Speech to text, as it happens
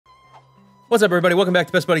What's up, everybody? Welcome back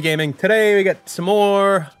to Best Buddy Gaming. Today we got some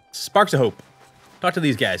more Sparks of Hope. Talk to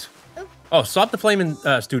these guys. Oh, stop the flaming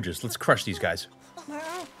stooges. Let's crush these guys.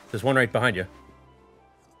 There's one right behind you.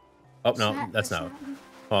 Oh, no, that's not.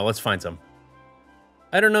 Well, let's find some.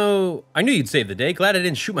 I don't know. I knew you'd save the day. Glad I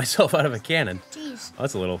didn't shoot myself out of a cannon. Jeez. Oh,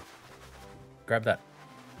 that's a little. Grab that.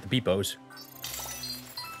 The beepos.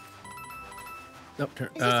 Nope. Is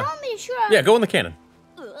he telling me to shoot out? Yeah, go in the cannon.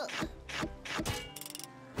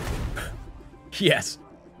 Yes.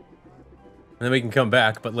 And then we can come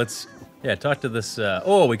back, but let's, yeah, talk to this,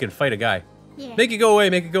 oh, we can fight a guy. Yeah. Make it go away,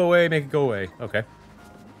 make it go away, make it go away. Okay.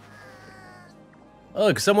 Oh,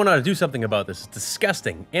 look, someone ought to do something about this. It's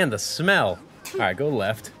disgusting. And the smell. All right, go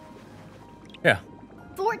left. Yeah.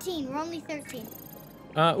 14, we're only 13.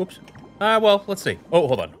 Oops. Well, let's see. Oh,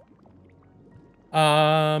 hold on.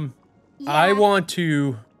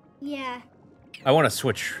 Yeah. I want to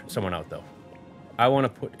switch someone out, though. I want to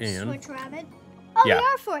put in... Switch Rabbid? Oh, Yeah. we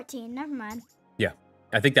are 14, never mind. Yeah.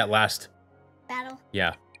 I think that last... Battle?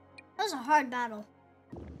 Yeah. That was a hard battle.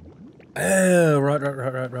 Oh, right.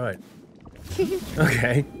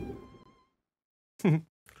 Okay. All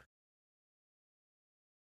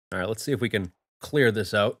right, let's see if we can clear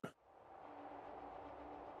this out. That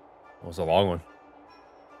was a long one.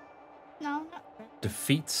 No, not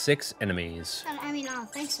Defeat 6 enemies. I mean, I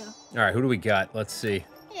don't think so. All right, who do we got? Let's see.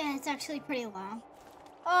 Yeah, it's actually pretty long.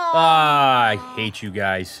 Oh. Ah, I hate you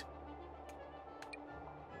guys.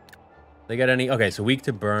 They got any? Okay, so weak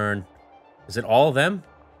to burn. Is it all of them?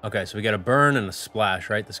 Okay, so we got a burn and a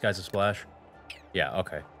splash, right? This guy's a splash. Yeah,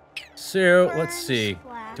 okay. So, Burn, let's see.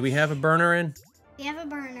 splash. Do we have a burner in? We have a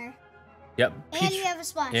burner. Yep. And you have a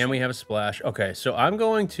splash. And we have a splash. Okay, so I'm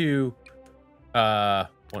going to... 1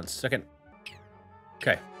 second.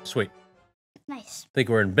 Okay, sweet. Nice. Think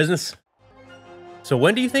we're in business. So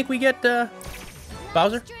when do you think we get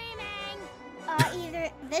Bowser? Either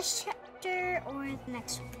this chapter or the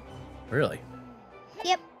next one. Really?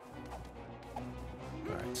 Yep. All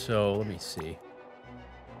right, so let me see.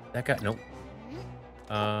 That guy, nope.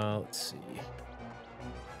 Let's see.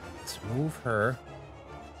 Let's move her.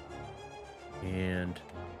 And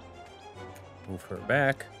move her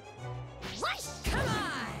back. Come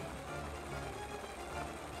on!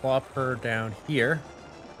 Plop her down here.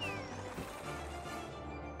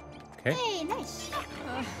 Okay. Hey, nice.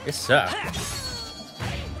 Yes, sir.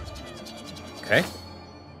 Okay.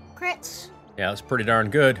 Crits. Yeah, that's pretty darn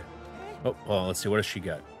good. Oh, well, let's see. What does she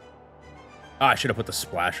got? Ah, I should have put the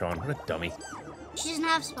splash on. What a dummy. She doesn't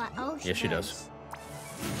have splash. Oh, Yeah, she does.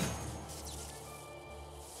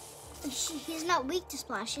 He's not weak to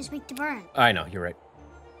splash. He's weak to burn. I know, you're right.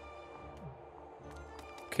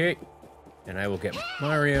 Okay. And I will get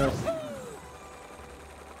Mario.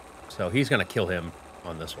 So he's going to kill him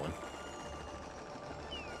on this one.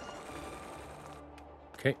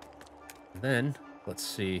 Okay. And then, let's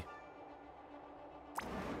see.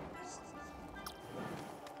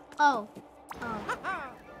 Oh.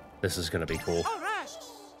 This is going to be cool. All right.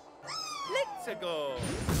 Let's go.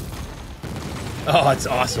 Oh, it's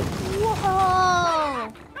awesome.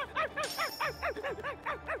 Whoa!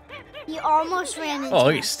 He almost ran into Oh, look,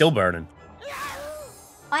 us. he's still burning.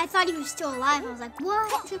 I thought he was still alive. I was like,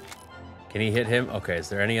 what? Can he hit him? Okay, is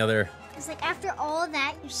there any other... It's like, after all of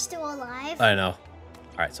that, you're still alive? I know.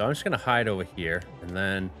 All right, so I'm just going to hide over here. And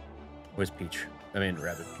then... Where's Peach? I mean,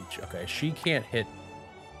 Rabbid Peach. Okay, she can't hit...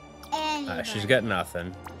 she's got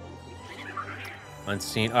nothing.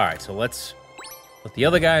 Unseen. All right, so let's let the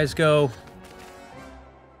other guys go.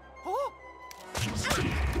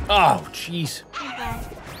 Oh, jeez.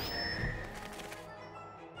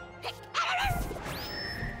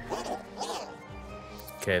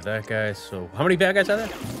 Okay, that guy. So, how many bad guys are there?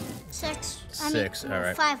 6. Six, all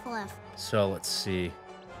right. 5 left. So, let's see.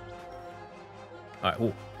 All right.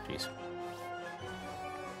 Oh, jeez.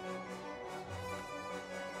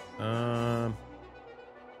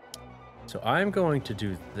 So I'm going to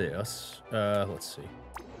do this. Let's see.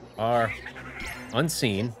 R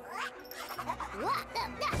unseen.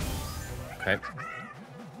 Okay.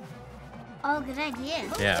 Oh, good idea.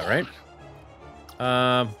 Yeah, right?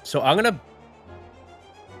 So I'm gonna...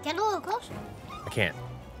 Get a little closer. I can't.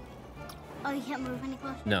 Oh, you can't move any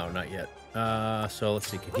closer? No, not yet. So let's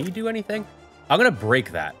see. Can he do anything? I'm gonna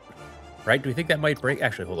break that. Right? Do we think that might break?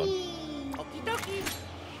 Actually, hold on. Okie dokie.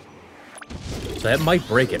 So that might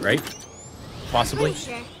break it, right? Possibly. Pretty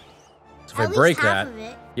sure. So if At I least break half that... of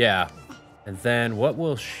it. Yeah. And then what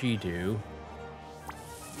will she do?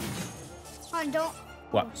 Oh, don't.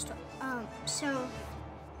 What? Oh, stop. So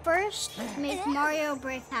first make Mario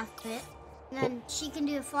break half of it, and then she can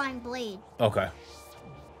do a flying blade. Okay.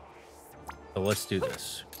 So let's do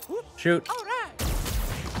this. Shoot. All right.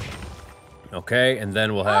 Okay, and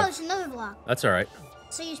then we'll Oh, have... there's another block. That's all right.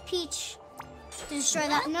 So use Peach to destroy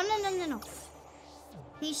that. No.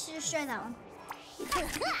 Peach to destroy that one.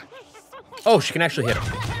 Oh, she can actually hit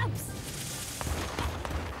him.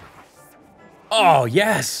 Oh,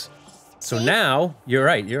 yes. So See? now, you're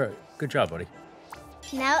right. Good job, buddy.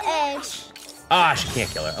 Now Edge. Ah, she can't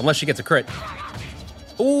kill her unless she gets a crit.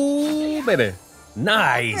 Ooh, baby.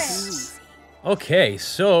 Nice. Okay,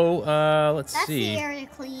 so let's That's see. the area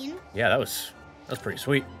clean. Yeah, that was pretty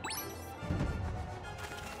sweet.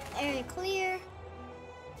 Area clear.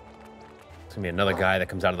 It's gonna be another guy that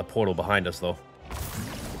comes out of the portal behind us, though.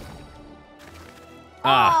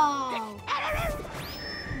 Ah. Oh.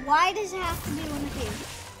 Why does it have to be one of you?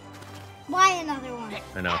 Why another one?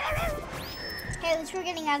 I know. Okay, at least we're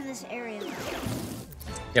getting out of this area.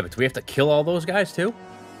 Yeah, but do we have to kill all those guys too?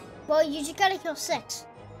 Well, you just gotta kill 6.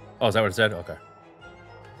 Oh, is that what it said? Okay.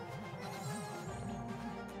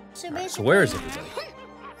 So All basically, right, so where is everybody?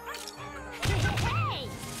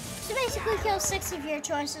 So basically, kill 6 of your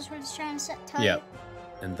choices. We're just trying to tell Yeah. you.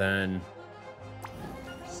 And then...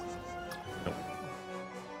 Nope.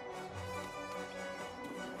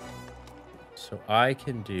 So I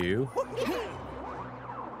can do...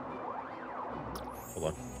 Hold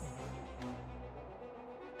on.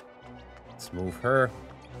 Let's move her.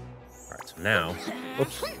 Alright, so now...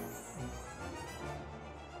 Oops.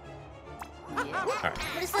 Alright,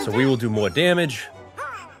 so we will do more damage.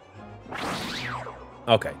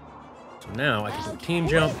 Okay. So now I can do a team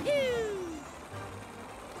jump.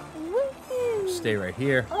 Woohoo. Stay right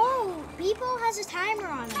here. Oh, Beeple has a timer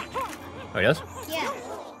on it. Oh, yes? Yeah.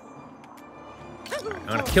 I'm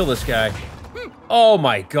gonna kill this guy. Oh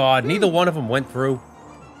my god, neither one of them went through.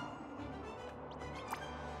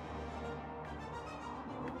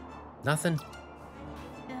 Nothing?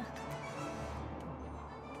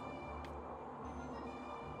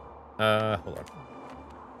 Hold on.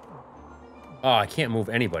 Oh, I can't move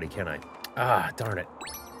anybody, can I? Ah, darn it.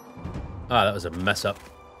 Ah, that was a mess up.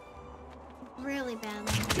 Really bad.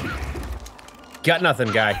 Got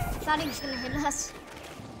nothing, guy. Thought he was gonna hit us.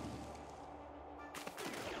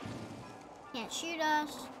 Can't shoot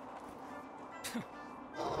us.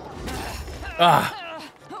 Ah.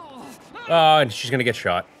 Oh, and she's gonna get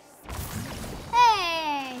shot.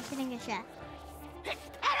 Hey, she didn't get shot.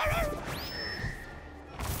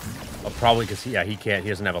 Oh, probably because, yeah, he can't. He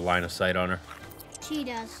doesn't have a line of sight on her. She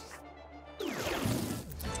does.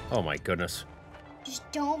 Oh, my goodness.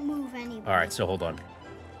 Just don't move anybody. All right, so hold on.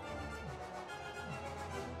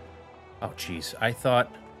 Oh, jeez. I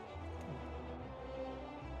thought...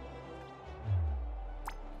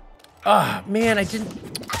 Ah, man, I didn't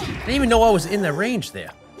even know I was in the range there.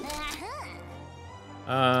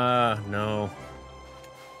 No.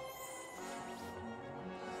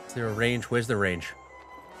 Is there a range? Where's the range?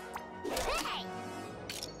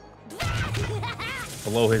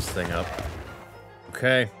 Blow his thing up.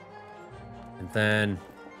 Okay. And then...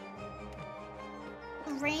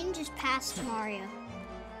 The range is past Mario.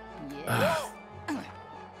 So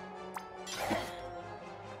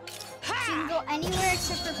you can go anywhere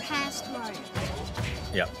except for past Mario.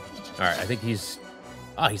 Yep. Alright, I think he's...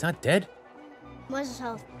 Ah, he's not dead? What's his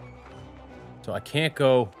health? So I can't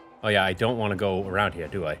go... Oh, yeah, I don't want to go around here,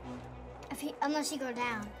 do I? Unless you go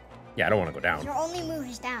down. Yeah, I don't want to go down. Your only move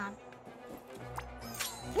is down.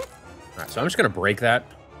 Alright, so I'm just going to break that.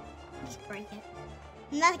 Just break it.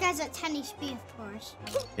 And that guy's at 10 HP, of course.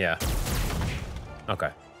 Yeah.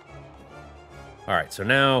 Okay. Alright, so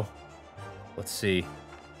now... Let's see.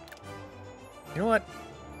 You know what?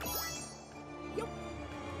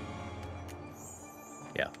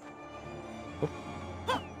 Yeah. Whoop.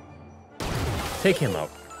 Take him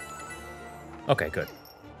out. Okay, good.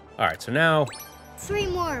 Alright, so now... 3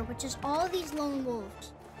 more, which is all these lone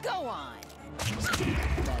wolves. Go on.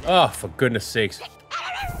 Oh, for goodness sakes.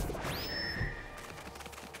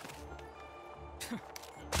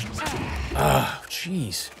 Oh,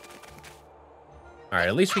 jeez. Alright,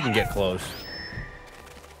 at least we can get close.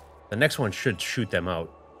 The next one should shoot them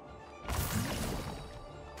out.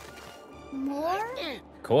 More?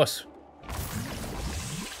 Of course.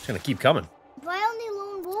 It's gonna keep coming. Why only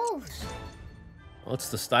lone wolves? Well, it's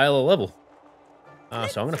the style of level.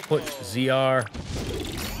 So I'm gonna put ZR...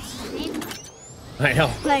 I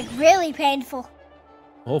know. Like, really painful.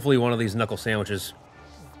 Hopefully one of these knuckle sandwiches.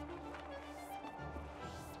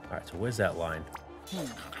 Alright, so where's that line?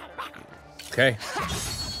 Okay.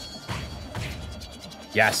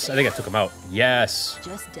 Yes, I think I took him out. Yes.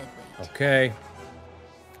 Just dead weight. Okay.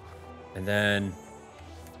 And then...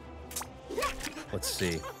 Let's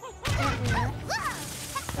see. I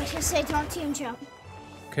was gonna say, don't team jump.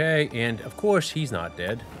 Okay, and of course he's not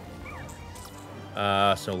dead.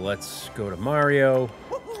 So let's go to Mario.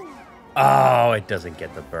 Oh, it doesn't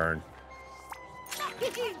get the burn.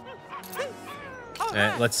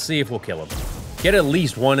 Let's see if we'll kill him. Get at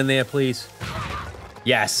least one in there, please.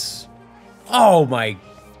 Yes. Oh, my.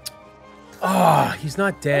 Oh, he's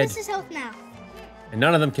not dead. What's his health now? And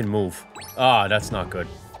none of them can move. Oh, that's not good.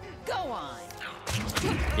 Go on.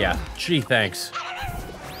 Yeah. Gee, thanks.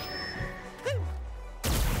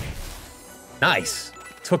 Nice.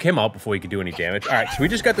 Took him out before he could do any damage. All right, so we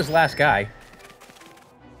just got this last guy.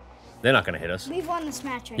 They're not going to hit us. We've won this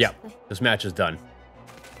match, Yeah, basically. this match is done.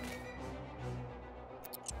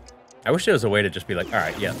 I wish there was a way to just be like, all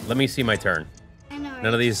right, yeah, let me see my turn. I know, right?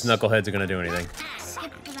 None of these knuckleheads are going to do anything.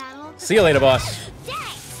 Skip the battle. See you later, boss.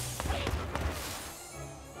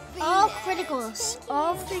 All criticals.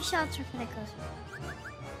 All 3 shots are criticals.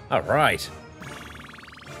 All right.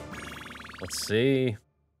 Let's see.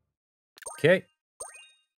 Okay.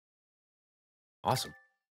 Awesome.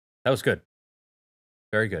 That was good.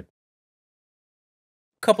 Very good.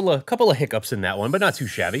 Couple of hiccups in that one, but not too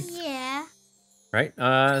shabby. Yeah. Right?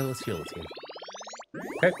 Let's heal the team.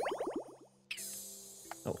 Okay.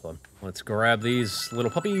 Oh, hold on. Let's grab these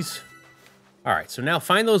little puppies. All right, so now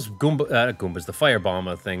find those Goombas, the fire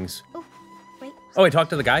bomber things. Oh, wait. Oh, wait, talk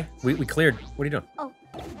to the guy. We cleared. What are you doing? Oh.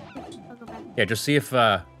 Oops, I'll go back. Yeah, just see if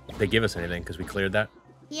they give us anything, because we cleared that.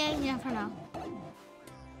 Yeah, you never know.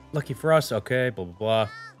 Lucky for us. Okay, blah, blah,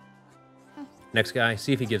 blah. Next guy,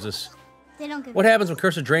 see if he gives us... They don't give What happens when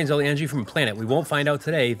Cursor drains all the energy from a planet? We won't find out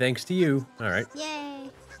today, thanks to you. All right. Yay.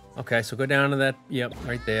 Okay, so go down to that, yep,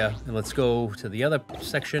 right there. And let's go to the other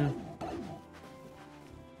section.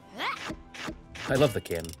 I love the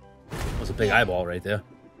cannon. That was a big eyeball right there.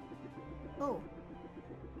 Oh.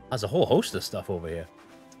 There's a whole host of stuff over here.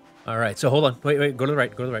 All right, so hold on. Wait, go to the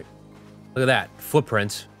right, go to the right. Look at that,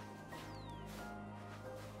 footprints.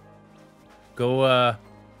 Go,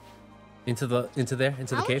 into the I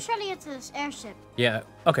cave. want to try to get to this airship. Yeah,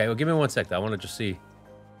 okay, well, give me 1 sec, though. I want to just see.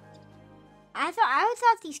 I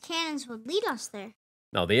thought these cannons would lead us there.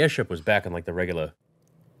 No, the airship was back in, like, the regular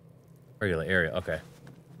area. Okay.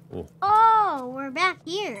 Ooh. Oh, we're back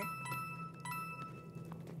here.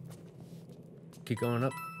 Keep going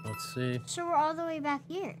up. Let's see. So we're all the way back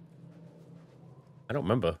here. I don't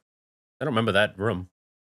remember that room.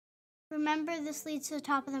 Remember, this leads to the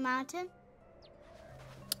top of the mountain?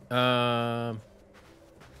 Talk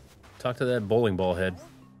to that bowling ball head.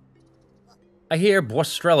 I hear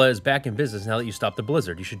Bostrella is back in business now that you stopped the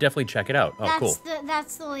blizzard. You should definitely check it out. Oh, cool.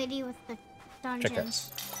 That's the lady with the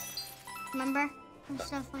dungeons. Remember? And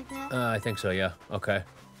stuff like that. I think so, yeah. Okay.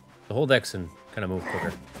 So hold X and kind of move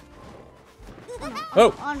quicker. Oh no.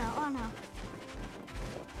 Oh! Oh no, oh no.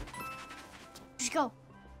 Just go.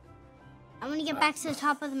 I'm gonna get back to the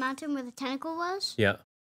top of the mountain where the tentacle was. Yeah.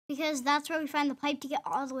 Because that's where we find the pipe to get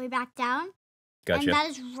all the way back down. Gotcha. And that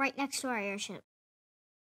is right next to our airship.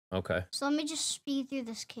 Okay. So let me just speed through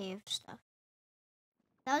this cave stuff.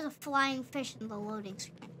 That was a flying fish in the loading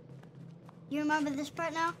screen. You remember this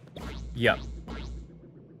part now? Yep.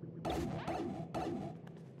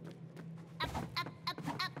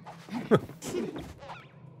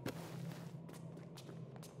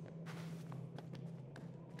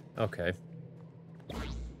 Okay.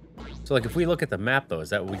 So, like, if we look at the map, though, is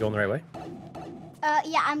that we going the right way?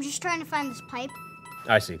 Yeah, I'm just trying to find this pipe.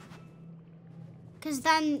 I see. Because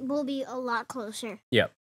then we'll be a lot closer.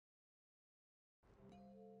 Yep.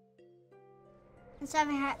 Instead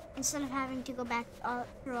of having to go back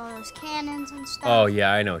through all those cannons and stuff. Oh,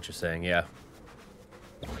 yeah, I know what you're saying, yeah.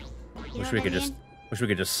 You Wish know we what I could mean? wish we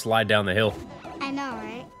could just slide down the hill. I know,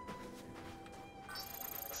 right?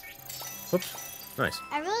 Whoops. Nice.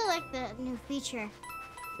 I really like the new feature.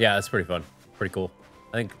 Yeah, that's pretty fun. Pretty cool.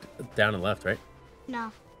 I think down and left, right?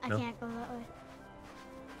 No, I No? can't go that way.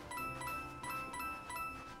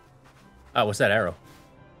 Oh, what's that arrow?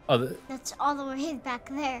 Oh, That's all the way back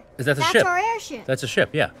there. is that the That's ship? our airship. That's a ship,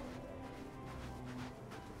 yeah.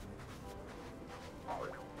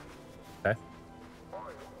 Okay.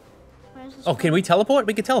 Where's this Oh, can we teleport?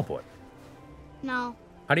 We can teleport. No,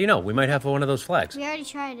 How do you know? We might have one of those flags. we already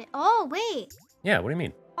tried it. Oh, wait. Yeah, what do you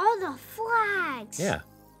mean? Oh, the flags. Yeah.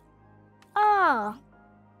 Oh.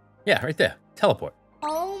 Yeah, right there. Teleport.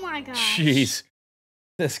 Oh my gosh. Jeez.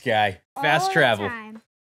 This guy. Fast All the travel. time.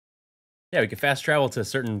 Yeah, we can fast travel to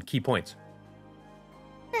certain key points.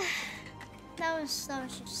 That was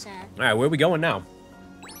just sad. All right, where are we going now?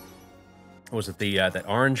 Was it the that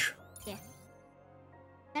orange? Yeah.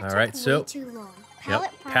 That All took right, way so- too long.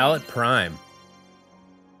 Yep. Pallet Prime.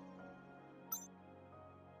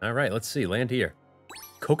 All right, let's see. Land here.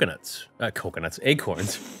 coconuts.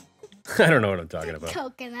 Acorns. I don't know what I'm talking about.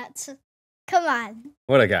 Coconuts. Come on.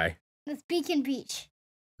 What a guy. It's Beacon Beach.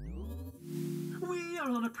 We are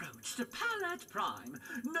on approach to Palette Prime,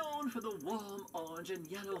 known for the warm orange and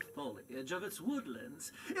yellow foliage of its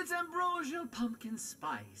woodlands, its ambrosial pumpkin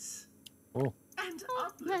spice, Oh. and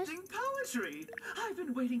uplifting poetry. I've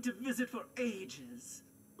been waiting to visit for ages.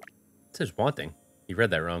 It says wanting. You read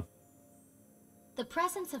that wrong. The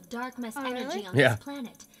presence of dark mass energy really? on Yeah. this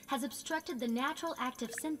planet has obstructed the natural active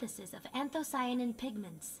synthesis of anthocyanin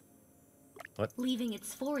pigments. What? Leaving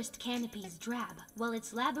its forest canopies drab, while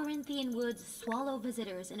its labyrinthian woods swallow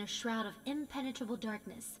visitors in a shroud of impenetrable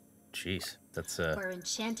darkness, Jeez. That's, where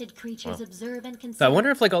enchanted creatures Wow. observe and So consider. I wonder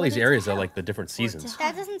if, like, all these whether to areas are, help like, the different or to seasons. That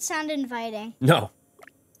harm. doesn't sound inviting. No.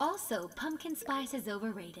 Also, pumpkin spice is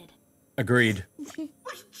overrated. Agreed. Wait,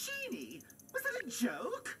 Genie, was that a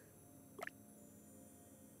joke?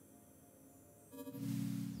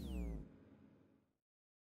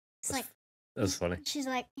 It's like, That was funny. she's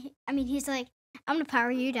like, I mean, he's like, I'm gonna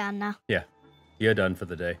power you down now. Yeah. You're done for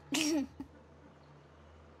the day.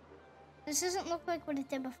 This doesn't look like what it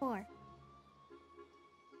did before.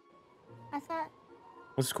 I thought,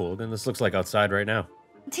 This is cool. Then this looks like outside right now.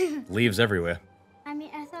 Leaves everywhere. I mean,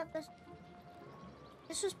 I thought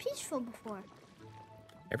this was peaceful before.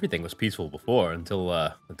 Everything was peaceful before until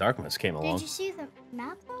the darkness came along. Did you see the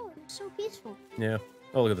map though? It was so peaceful. Yeah.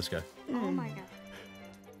 Oh, look at this guy. Oh my god.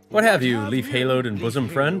 What have you, leaf haloed and bosom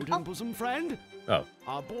Leaf friend? haloed and bosom friend? Oh.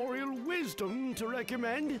 Arboreal wisdom to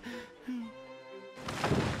recommend.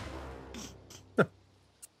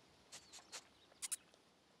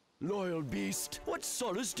 Loyal beast, what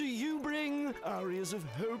solace do you bring? Arias of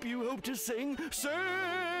hope you hope to sing.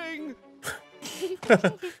 Sing!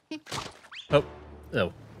 Oh.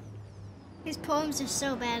 Oh. His poems are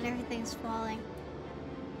so bad, everything's falling.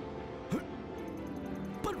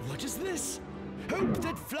 But what is this? Hope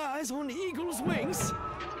that flies on eagle's wings.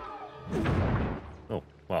 Oh.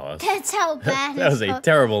 Wow. That's how bad. That was a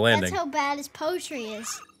terrible landing. That's how bad his poetry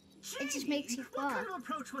is. Genie, It just makes you what fall. kind of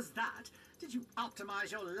approach was that? Did you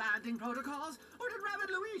optimize your landing protocols? Or did Rabbid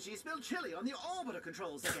Luigi spill chili on the orbiter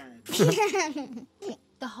controls again?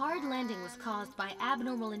 The hard landing was caused by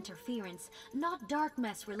abnormal interference, not dark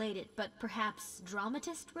mess related, but perhaps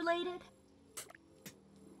dramatist related?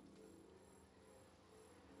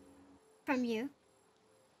 From you.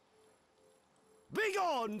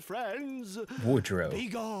 Begone, friends. Woodrow.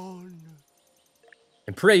 Begone.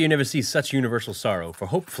 And pray you never see such universal sorrow, for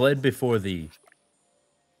hope fled before thee.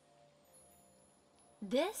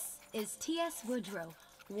 This is T.S. Woodrow,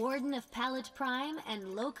 Warden of Palette Prime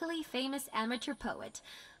and locally famous amateur poet,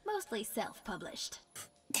 mostly self-published.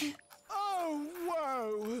 Oh,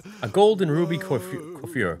 whoa. A gold and ruby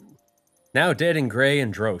coiffure. Now dead and grey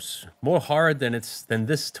and dross. More hard than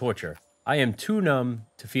this torture. I am too numb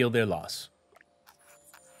to feel their loss.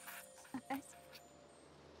 Okay.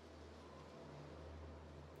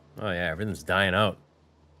 Oh yeah, everything's dying out.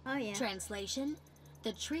 Oh yeah. Translation: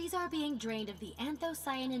 the trees are being drained of the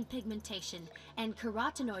anthocyanin pigmentation and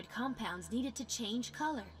carotenoid compounds needed to change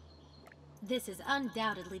color. This is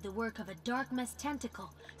undoubtedly the work of a dark mess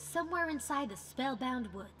tentacle somewhere inside the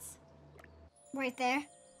spellbound woods. Right there.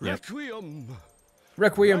 Yep. Requiem.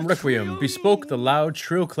 Requiem, requiem, bespoke the loud,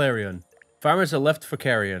 shrill clarion. Farmers are left for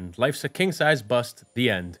carrion. Life's a king-size bust. The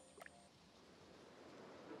end.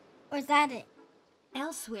 Or is that it?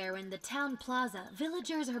 Elsewhere in the town plaza,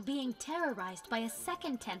 villagers are being terrorized by a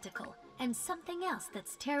second tentacle and something else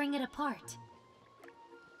that's tearing it apart.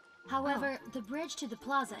 However, the bridge to the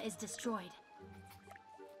plaza is destroyed.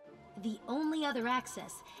 The only other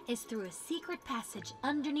access is through a secret passage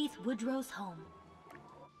underneath Woodrow's home.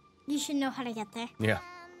 You should know how to get there. Yeah.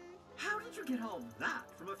 How did you get all that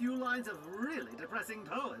from a few lines of really depressing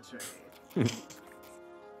poetry?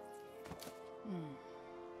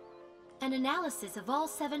 An analysis of all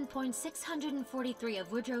 7,643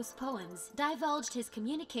 of Woodrow's poems divulged his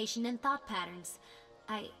communication and thought patterns.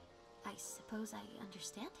 I suppose I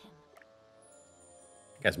understand him.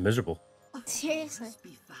 Guy's miserable. Seriously. Forest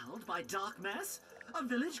befouled by dark mess? A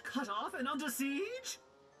village cut off and under siege?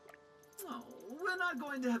 Oh, we're not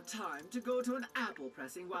going to have time to go to an apple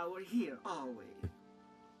pressing while we're here, are we?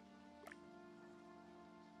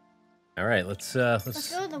 All right, let's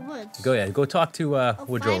Let's go to the woods. go talk to Oh,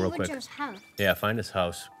 Woodrow find real quick. Woodrow's house. Yeah, find his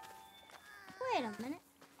house. Wait a minute.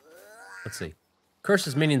 Let's see.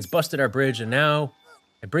 Curse's minions busted our bridge, and now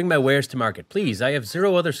I bring my wares to market. Please, I have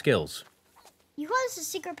 0 other skills. You call this a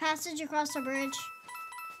secret passage across the bridge?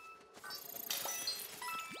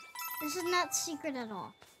 This is not secret at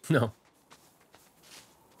all. No.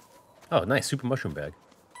 Oh, nice super mushroom bag.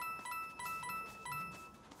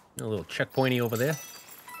 A little checkpointy over there.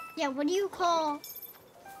 Yeah, what do you call...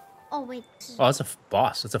 Oh, wait. Oh, that's a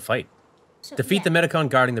boss. That's a fight. So, Defeat yeah. the Metacon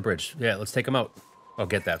guarding the bridge. Yeah, let's take him out. I'll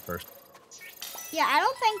get that first. Yeah, I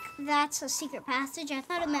don't think that's a secret passage. I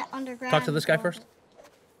thought it meant underground. Talk to this guy first.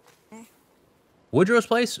 Woodrow's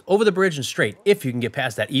place, over the bridge and straight, if you can get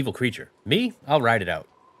past that evil creature. Me? I'll ride it out.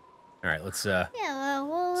 All right, let's Yeah,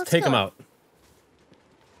 well, let's take go. him out.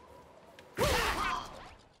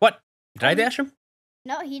 What? Did I dash him?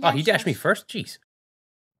 No, he Oh, dashed he dashed me us. first? Jeez.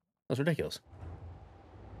 That's ridiculous.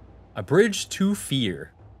 A bridge to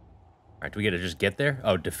fear. All right, do we get to just get there?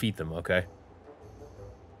 Oh, defeat them. Okay.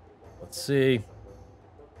 Let's see.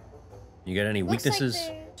 You got any Looks like weaknesses?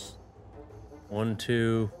 there's- 1,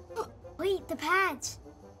 2. Wait, the pads.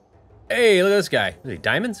 Hey, look at this guy. Is he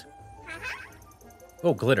diamonds?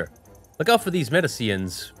 Oh, glitter. Look out for these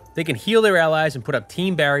Metacians. They can heal their allies and put up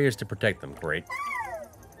team barriers to protect them. Great.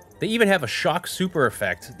 They even have a shock super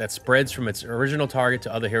effect that spreads from its original target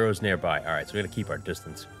to other heroes nearby. All right, so we got to keep our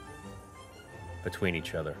distance between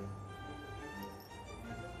each other.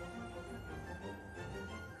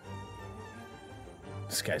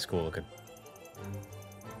 This guy's cool looking.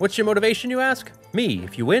 What's your motivation, you ask? Me.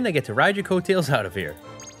 If you win, I get to ride your coattails out of here.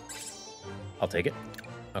 I'll take it.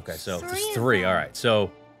 Okay, so there's 3. All right,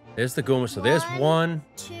 so there's the Goomba. So there's 1.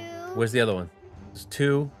 2. Where's the other one? There's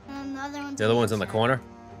 2. And the other one's The other one's on the inside. corner.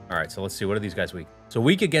 All right, so let's see. What are these guys weak? So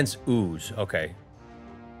weak against ooze. Okay.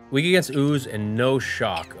 Weak against ooze and no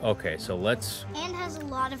shock. Okay, so let's... And has a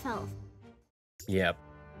lot of health. Yeah,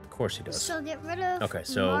 of course he does. So get rid of Okay,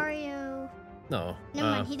 so- Mario. No. Never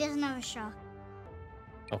mind, he doesn't have a shock.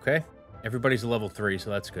 Okay. Everybody's a level 3, so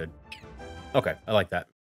that's good. Okay, I like that.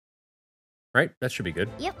 Right? That should be good.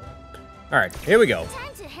 Yep. All right, here we go.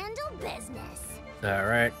 Time to handle business. All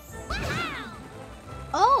right.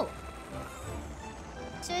 Oh!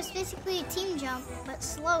 So it's basically a team jump, but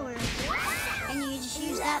slower. And you just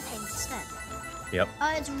use that instead. Yep,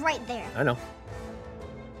 It's right there. I know.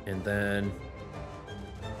 And then...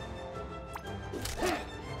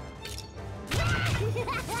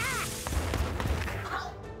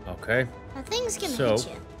 Okay. That thing's gonna So- hit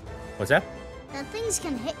you. What's that? That thing's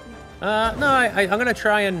gonna hit you. No, I'm going to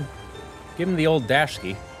try and give him the old dash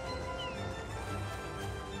ski.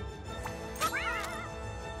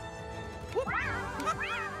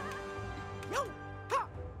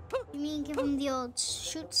 You mean give him the old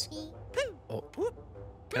shoot ski? Oh,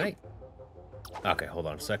 can I? Okay, hold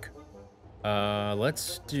on a sec.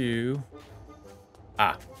 Let's do...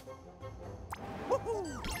 Ah.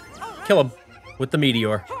 Kill him with the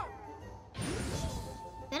meteor.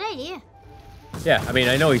 Good idea. Yeah, I mean,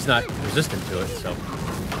 I know he's not resistant to it, so...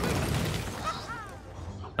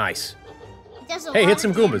 Nice. It does a Hey, lot hit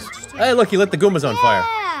some of Goombas. damage, too. Hey, look, he lit the Goombas on fire.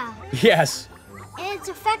 Yeah! Yes. And it's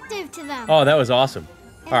effective to them. Oh, that was awesome.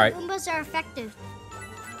 And All right. the Goombas are effective.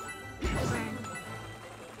 All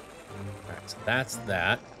right, so that's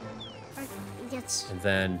that. Or it gets, And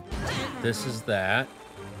then this is that.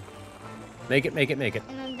 Make it, make it, make it.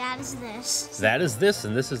 and then that is this. That is this,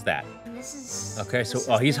 and this is that. And this is. Okay, so... this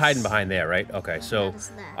Oh, is he's this. hiding behind there, right? Okay, so That is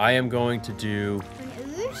that. I am going to do...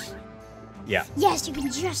 An ooze? Yeah. Yes, you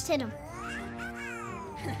can just hit him.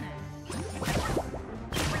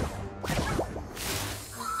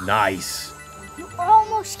 Nice. You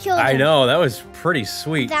almost killed him. I know, that was pretty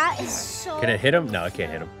sweet. That is so. Can it hit him? No, I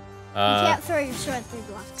can't hit him. You can't throw your sword through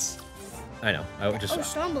blocks. I know. I would just... Oh,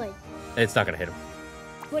 Stormblade. It's not gonna hit him.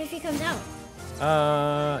 What if he comes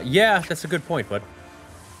out? Yeah, that's a good point, bud.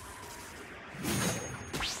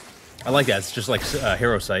 I like that. It's just like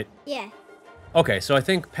hero sight. Yeah, Okay, so I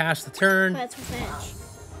think past the turn. but it's with edge.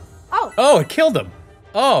 Oh, Oh, it killed him.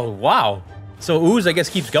 Oh, wow. So ooze, I guess,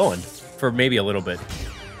 keeps going for maybe a little bit.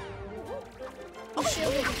 you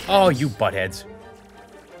shielded. Oh, you buttheads.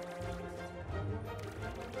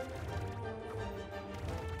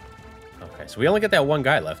 Okay, so we only got that one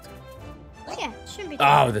guy left. Yeah, shouldn't be.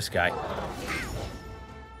 Oh, this guy.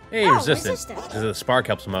 Hey, Oh, resistant. resistant. The spark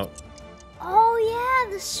helps him out. Oh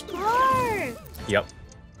yeah, the spark. Yep.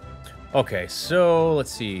 Okay, so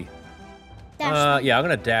let's see. Dash Yeah, I'm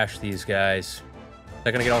gonna dash these guys. Is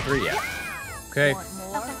that gonna get all 3? Yeah. Okay, Want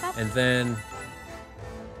more? Up, up, up. and then...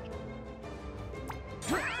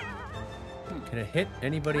 Can it hit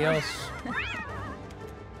anybody else?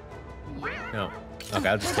 No. Okay,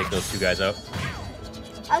 I'll just take those 2 guys out.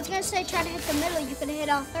 I was gonna say try to hit the middle. You could hit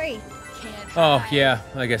all 3. Can't Oh, hide. yeah,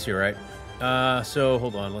 I guess you're right. So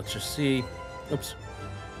hold on, let's just see. Oops.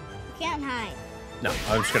 You can't hide. No,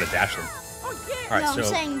 I'm just gonna dash them. All right, no,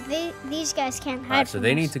 so... I'm saying these guys can't hide. Alright, so from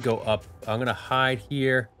they us. need to go up. I'm gonna hide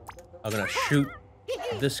here. I'm gonna shoot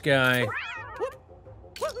this guy.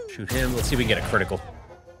 Shoot him. Let's see if we can get a critical.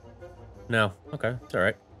 No. Okay, it's all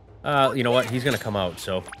right. You know what? He's gonna come out,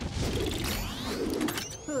 so...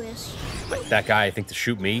 Who is? That guy, I think, to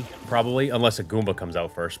shoot me, probably. Unless a Goomba comes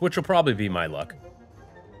out first, which will probably be my luck.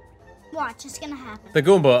 Watch, it's gonna happen. The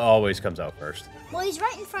Goomba always comes out first. Well, he's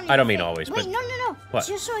right in front of you. I don't mean always, Wait, but... no. What?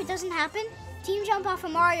 Just so it doesn't happen, team jump off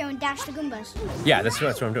of Mario and dash the Goombas. Yeah, that's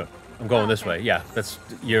what I'm doing. I'm going this okay. way. Yeah,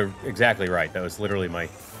 you're exactly right. That was literally my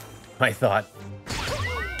thought.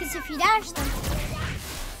 Because if you dash them...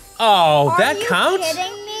 Oh, that counts? Are you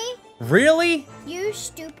kidding me? Really? You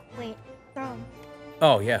stupid... Wait, throw him.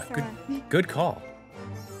 Oh, yeah. Throw him. Good call.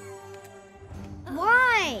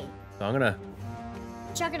 Why? So I'm gonna...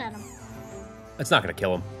 Chuck it at him. It's not gonna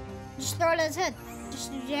kill him. Just throw it at his head.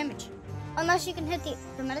 Just do damage. Unless you can hit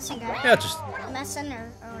the medicine guy. Yeah, just... Medicine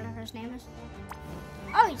or whatever his name is.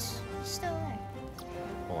 Oh, he's still there.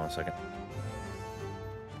 Hold on a second.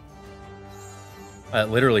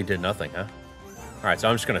 That literally did nothing, huh? Alright, so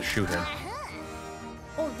I'm just gonna shoot him.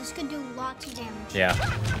 Oh, this could do lots of damage. Yeah.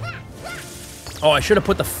 Oh, I should have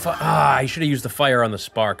put the I should have used the fire on the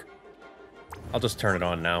spark. I'll just turn it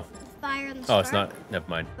on now. Fire on the Oh, spark? it's not. Never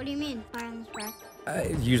mind. What do you mean, fire on the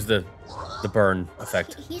spark? Use the burn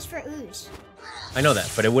effect. He's for ooze. I know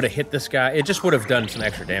that, but it would have hit this guy. It just would have done some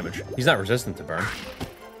extra damage. He's not resistant to burn.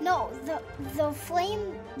 No, the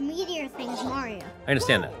flame meteor thing is Mario. I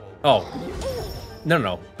understand that. Oh.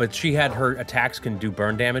 No. But she had her attacks can do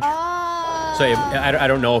burn damage. Oh. So I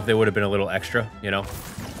don't know if they would have been a little extra, you know?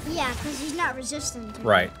 Yeah, because he's not resistant to it.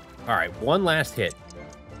 Right. All right, one last hit.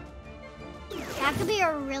 That could be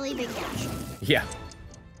a really big dash. Yeah.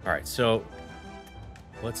 All right, so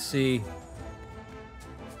let's see.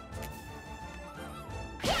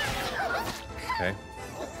 Okay.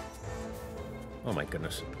 Oh my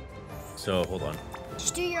goodness. So hold on.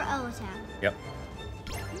 Just do your L attack. Yep.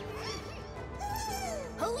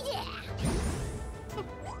 Oh yeah.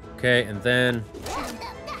 Okay, and then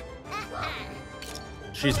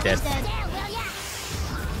she's dead. He's dead.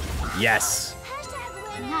 Yes.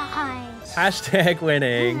 Nice. Hashtag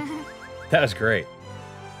winning. That was great.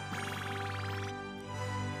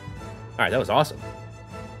 All right, that was awesome.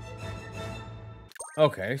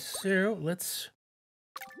 Okay, so let's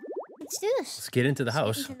do this. Let's get into the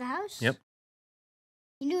house. Get into the house? Yep.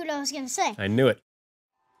 You knew what I was going to say. I knew it.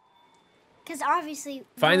 Because obviously...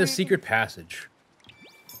 Find the secret passage.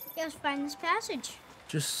 Yes, find this passage.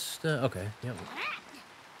 Just, okay, yeah.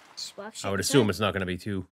 Just I would assume it's not going to be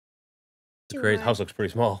too crazy. The house looks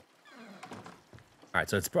pretty small. All right,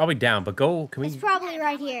 so it's probably down, but go, can we... It's probably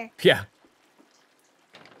right here. Yeah.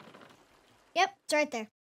 Yep, it's right there.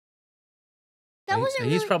 That wasn't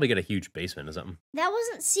He's really... probably got a huge basement or something. That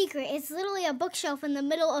wasn't secret. It's literally a bookshelf in the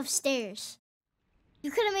middle of stairs.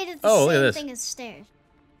 You could have made it the same thing as stairs.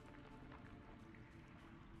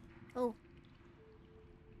 Oh.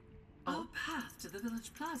 Our path to the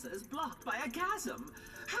village plaza is blocked by a chasm.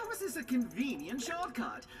 How is this a convenient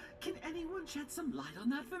shortcut? Can anyone shed some light on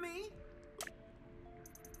that for me?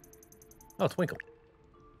 Oh, Twinkle.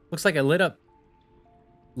 Looks like I lit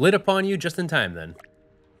upon you just in time then.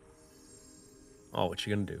 Oh, what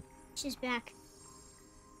you gonna do? She's back.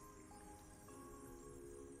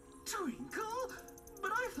 Twinkle?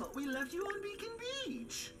 But I thought we left you on Beacon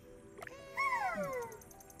Beach.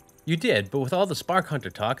 You did, but with all the Spark Hunter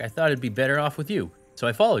talk, I thought it'd be better off with you, so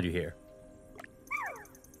I followed you here.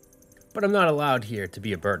 But I'm not allowed here to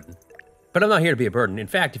be a burden. But I'm not here to be a burden. In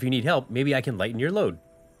fact, if you need help, maybe I can lighten your load.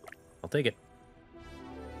 I'll take it.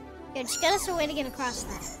 Yeah, just get us a way to get across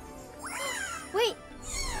that. Wait!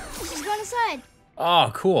 She's going aside.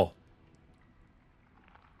 Oh, cool.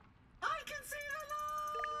 I can see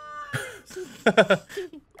the light!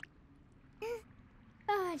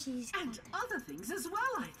 Oh, jeez. And other things as well,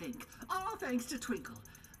 I think. All thanks to Twinkle.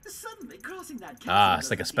 Suddenly crossing that chasm. Ah, it's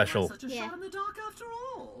like a special... Such a shot in the dark after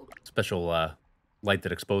all. Special, light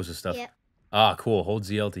that exposes stuff. Yep. Ah, cool. Hold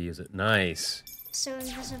ZL to use it. Nice. So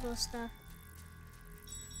invisible stuff.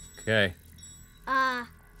 Okay. Ah.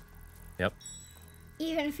 Yep.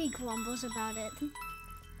 Even if he grumbles about it.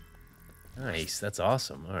 Nice. That's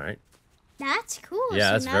awesome. All right. That's cool. Yeah,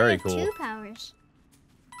 so that's now very we have cool. 2 powers.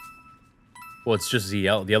 Well, it's just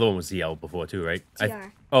ZL. The other one was ZL before, too, right?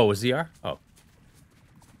 ZR. Oh, it was ZR? Oh.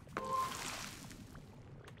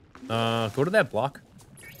 Go to that block.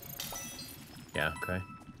 Yeah, okay.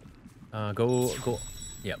 Go.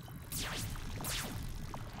 Yep.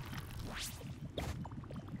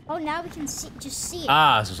 Oh, now we can just see it.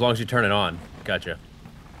 Ah, so as long as you turn it on. Gotcha.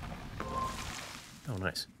 Oh,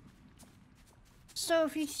 nice. So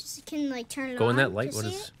if you just can, like, turn it on. Go in that light. to What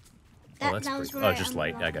see is... it? Oh, that's that was pretty... where Oh, just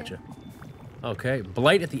light. I unlocked gotcha. it. Okay,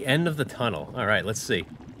 blight at the end of the tunnel. All right, let's see.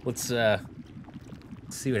 Let's,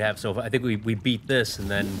 Let's see what happens. So I think we beat this,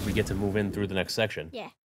 and then we get to move in through the next section. Yeah.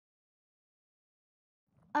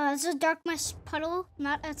 It's a dark mesh puddle,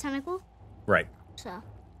 not a tentacle. Right. So.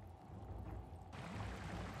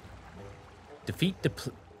 Defeat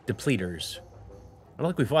depleters. I don't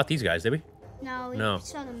think we fought these guys, did we? No, we No.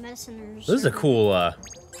 saw the mediciners. This is a cool,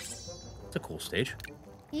 it's a cool stage.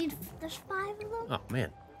 There's 5 of them? Oh,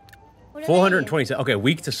 man. What are they? 427. Okay,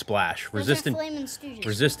 weak to splash. Those Resistant. are flaming stooges.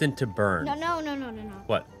 Resistant to burn. No.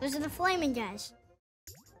 What? Those are the flaming guys.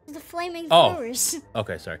 Those are the flaming Oh. throwers.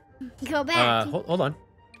 Okay, sorry. Go back. Hold on.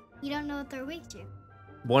 You don't know what they're weak to.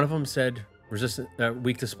 One of them said resistant,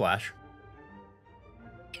 weak to splash.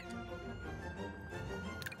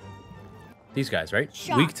 These guys, right?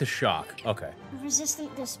 Shock. Weak to shock. Okay.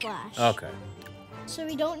 Resistant to splash. Okay. So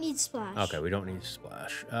we don't need splash. Okay, we don't need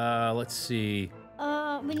splash. Let's see.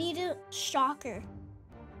 We need a shocker.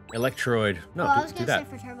 Electroid. No, I was do gonna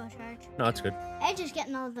that. say for turbocharge. No, that's good. Edge is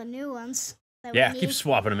getting all the new ones. That Yeah, we keep need.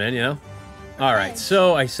 swapping them in, you know? All right, Edge.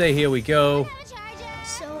 so I say here we go. So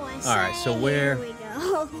I say, All right, so where- Here we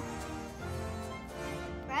go.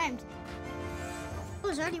 Rhymed. Oh,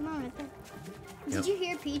 there's already one right there. Yep. Did you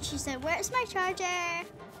hear Peach? She said, "Where's my charger?"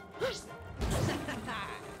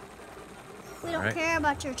 We don't Alright. care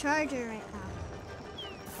about your charger right now.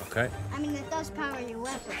 Okay, I mean, it does power your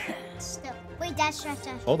weapon, but still. Wait, dash.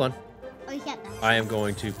 hold on. Oh, you can't dash. I am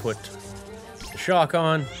going to put the shock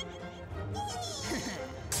on.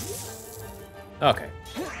 Okay,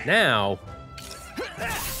 now.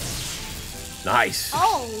 Nice.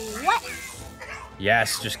 Oh, what?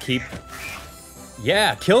 Yes, just keep.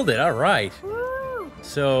 Yeah, killed it. All right. Woo!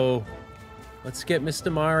 So, let's get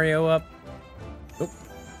Mr. Mario up. Oh,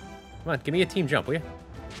 come on, give me a team jump, will you?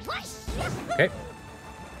 Okay.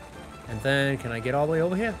 And then, can I get all the way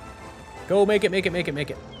over here? Go, make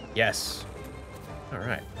it. Yes. All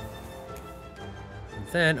right. And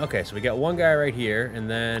then, okay, so we got one guy right here, and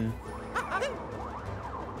then...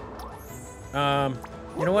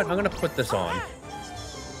 you know what? I'm gonna put this on.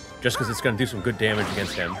 Just because it's gonna do some good damage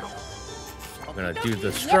against him. I'm gonna do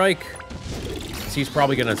the strike. So he's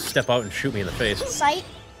probably gonna step out and shoot me in the face.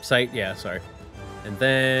 Sight, yeah, sorry. And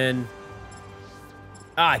then...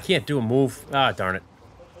 I can't do a move. Darn it.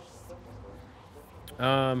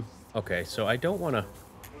 Okay, so I don't want to...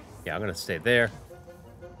 Yeah, I'm going to stay there.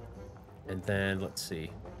 And then, let's see.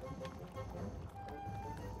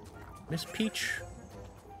 Miss Peach.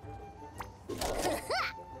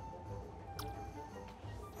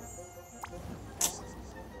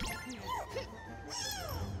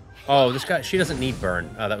 Oh, this guy, she doesn't need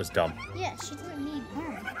burn. Oh, that was dumb. Yeah, she doesn't need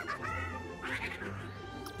burn.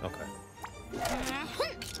 Okay.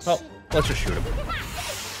 Well, let's just shoot him.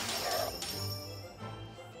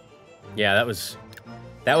 Yeah, that was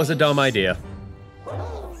a dumb idea.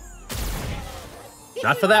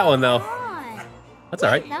 Not for that one, though. God. That's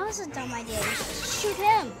all right. That was a dumb idea. Shoot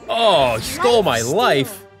him. Oh, he stole my Steal.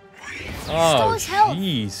 life. Stole Oh, his health.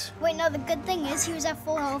 jeez. Wait, no, the good thing is he was at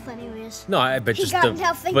full health anyways. No, I bet He just got the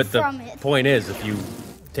nothing but the from it. point is, if you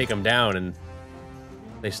take them down and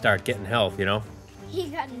they start getting health, you know. He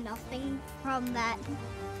got nothing from that.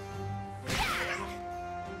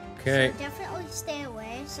 Okay. So definitely stay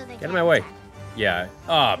away so they Get can't in my way. attack. Yeah.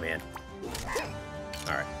 Oh man.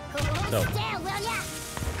 All right. So.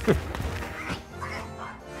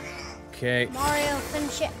 Okay. Mario,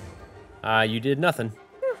 finish it. You did nothing.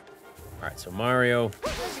 All right. So Mario. That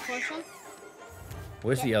was a close one.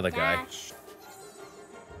 Where's the other guy? Dash.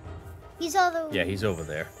 He's all the. Yeah, he's over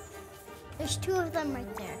there. There's 2 of them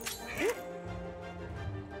right there.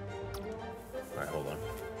 All right. Hold on.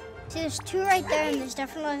 See, there's 2 right there, and there's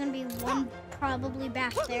definitely gonna be 1 probably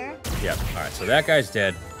back there. Yep. All right. So that guy's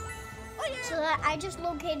dead. So that I just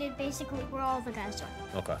located basically where all the guys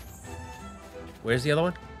are. Okay. Where's the other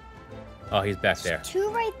one? Oh, he's back there. 2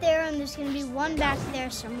 right there, and there's gonna be 1 back there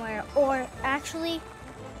somewhere. Or actually,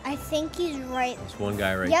 I think he's right. There's one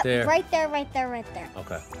guy right Yep, there. right there.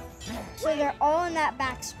 Okay. So they're all in that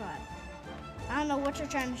back spot. I don't know what you're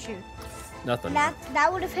trying to shoot. Nothing. That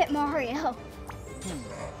would have hit Mario.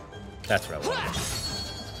 That's what I want.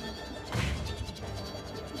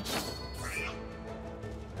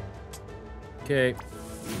 Okay.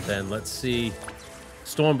 Then let's see.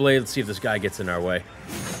 Stormblade, let's see if this guy gets in our way.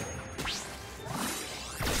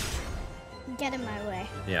 Get in my way.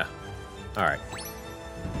 Yeah. Alright.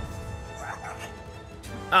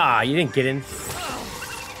 Ah, you didn't get in.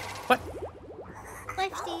 What?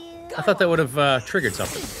 Life steal. I thought that would have triggered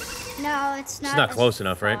something. No, it's not. It's not as close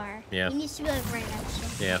enough, right? far. Yeah. He needs to be like right next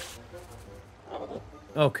to him. Yeah.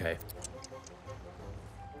 Okay.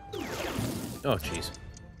 Oh, jeez.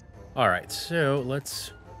 Alright, so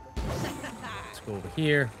let's go over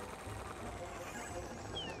here.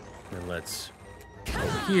 And let's go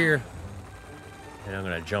over here. And I'm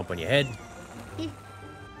gonna jump on your head.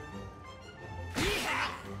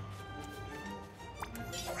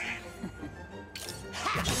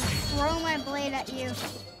 Throw my blade at you.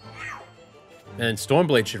 And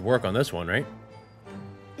Stormblade should work on this one, right?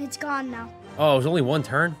 It's gone now. Oh, it was only one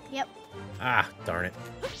turn? Yep. Ah, darn it.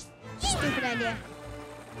 Stupid idea.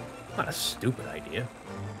 Not a stupid idea.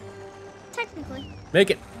 Technically. Make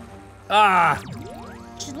it. Ah!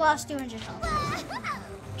 Just lost 200 health.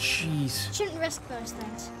 Jeez. Shouldn't risk those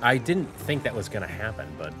things. I didn't think that was gonna happen,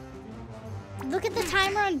 but... Look at the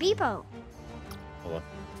timer on Beepo. Hold on.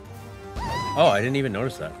 Oh, I didn't even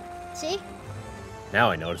notice that. See? Now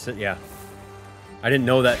I noticed it, yeah. I didn't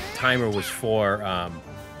know that timer was for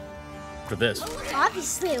this.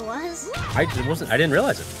 Obviously it was. I didn't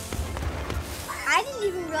realize it. I didn't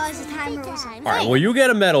even realize the timer was a thing. All right, well, you get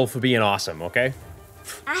a medal for being awesome, okay?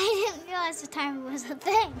 I didn't realize the timer was a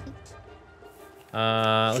thing.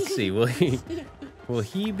 Let's see. Will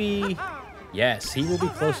he be? Yes, he will be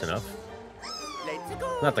close enough.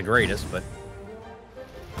 Not the greatest, but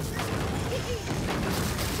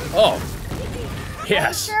oh,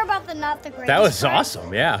 yes. I'm sure about the not the greatest. That was part.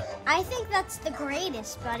 awesome. Yeah. I think that's the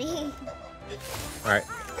greatest, buddy. All right.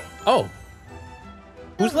 Oh,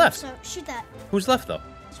 who's left? So shoot that. Who's left though?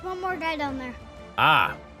 There's one more guy down there.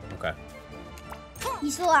 Ah. Okay.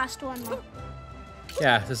 He's the last one though.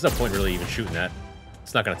 Yeah. There's no point really even shooting that.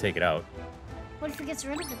 It's not gonna take it out. What if he gets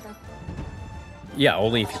rid of it though? Yeah,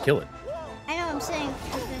 only if you kill it. I know. I'm saying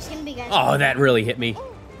there's gonna be guys. Oh, that really hit me.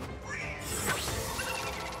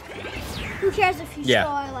 Who cares if you Yeah.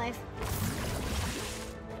 stole our life?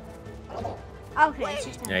 Okay, it's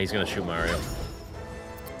just Yeah, he's gonna shoot Mario.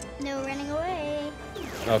 no running away.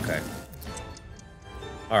 Okay.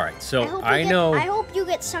 All right. So I know. I hope you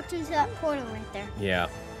get sucked into that portal right there. Yeah.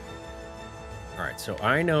 All right. So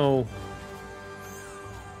I know.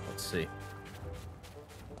 Let's see.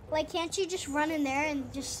 Like, can't you just run in there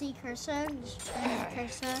and just see Cursa? Just run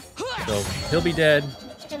Cursa. So he'll be dead.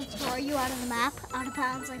 Just gonna throw you out of the map, out of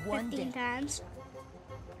bounds like 15 times.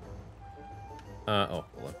 Oh, hold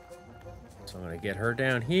on. So I'm gonna get her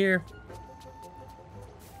down here.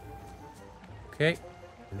 Okay.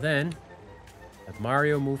 And then have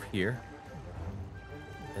Mario move here.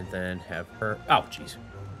 And then have her. Oh, jeez.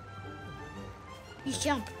 Just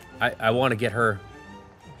jump. I want to get her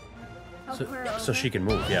Help so, her so over. she can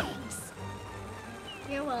move. Yeah.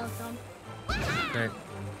 You're welcome. Okay.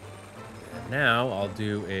 Now I'll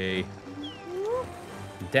do a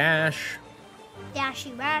dash.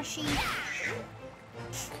 Dashy washy.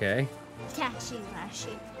 Okay. Dashy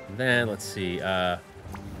washy. And then let's see. The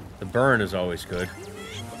burn is always good.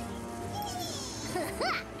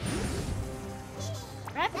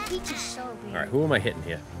 Rabbid Peach is so weird. All right. Who am I hitting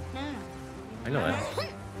here? No. I know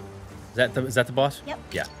that. Is that the boss? Yep.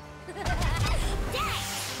 Yeah.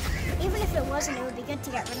 Even if it wasn't, it would be good to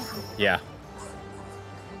get rid of him. Yeah.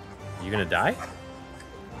 You gonna die?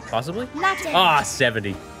 Possibly? Not dead. Ah,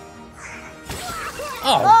 70.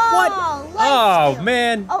 Oh, Oh, what? life Oh, steal.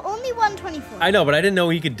 man. Oh, only 124. I know, but I didn't know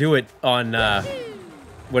he could do it on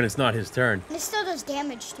when it's not his turn. And it still does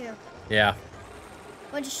damage too. Yeah.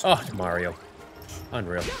 Which is Oh, Mario.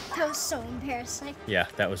 Unreal. that was so embarrassing. Yeah,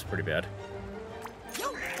 that was pretty bad.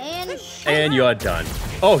 And And you're done.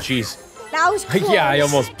 Oh, jeez. that was close. Yeah, I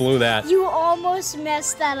almost blew that. You almost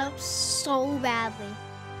messed that up so badly.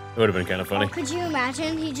 It would have been kind of funny. Oh, could you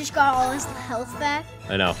imagine? He just got all his health back.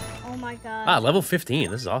 I know. Oh my god. Ah, level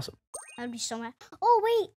 15. This is awesome. I'd be so mad. Oh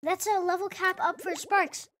wait, that's a level cap up for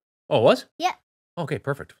Sparks. Oh, it was? Yeah. Okay,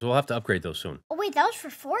 perfect. So we'll have to upgrade those soon. Oh wait, that was for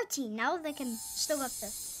 14. Now they can still go up to.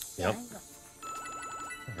 Yep.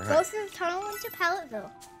 All Go right. through the tunnel into Palettville.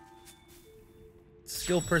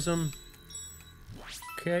 Skill prism.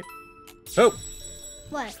 Okay. Oh!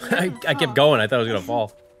 What? I kept going. I thought I was gonna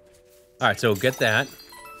fall. All right, so get that.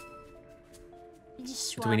 You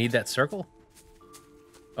just Do we need that circle?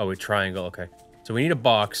 Oh, a triangle. Okay. So we need a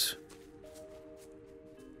box.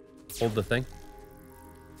 Hold the thing.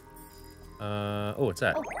 Oh, what's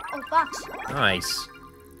that? Oh, box. Nice.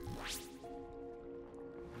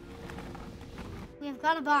 We have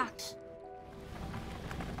got a box.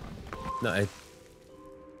 No.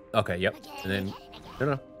 Okay. Yep. And then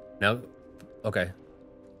no. Now. Okay.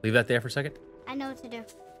 Leave that there for a second. I know what to do.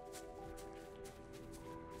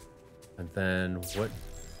 And then what?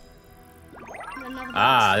 Another box.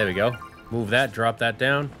 Ah, there we go. Move that. Drop that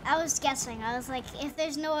down. I was guessing. I was like, if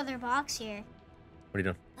there's no other box here, What are you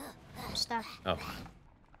doing? I'm stuck. Oh,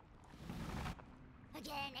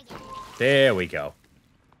 Again. there we go.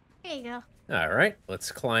 Here you go. All right,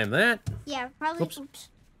 let's climb that. Yeah, probably. Oops.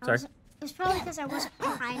 I Sorry. It was probably because I wasn't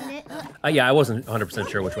behind it. Yeah, I wasn't 100%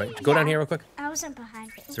 sure which way. Go down here real quick. I wasn't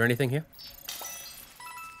behind it. Is there anything here?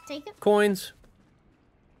 Take it. Coins.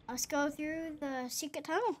 Let's go through the secret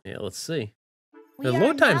tunnel. Yeah, let's see. We The are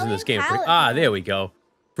load times now in this game. Palatville. There we go.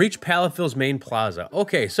 Reach Palatville's main plaza.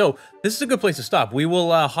 Okay, so this is a good place to stop. We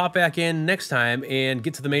will hop back in next time and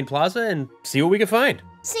get to the main plaza and see what we can find.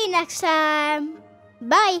 See you next time.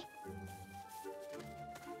 Bye.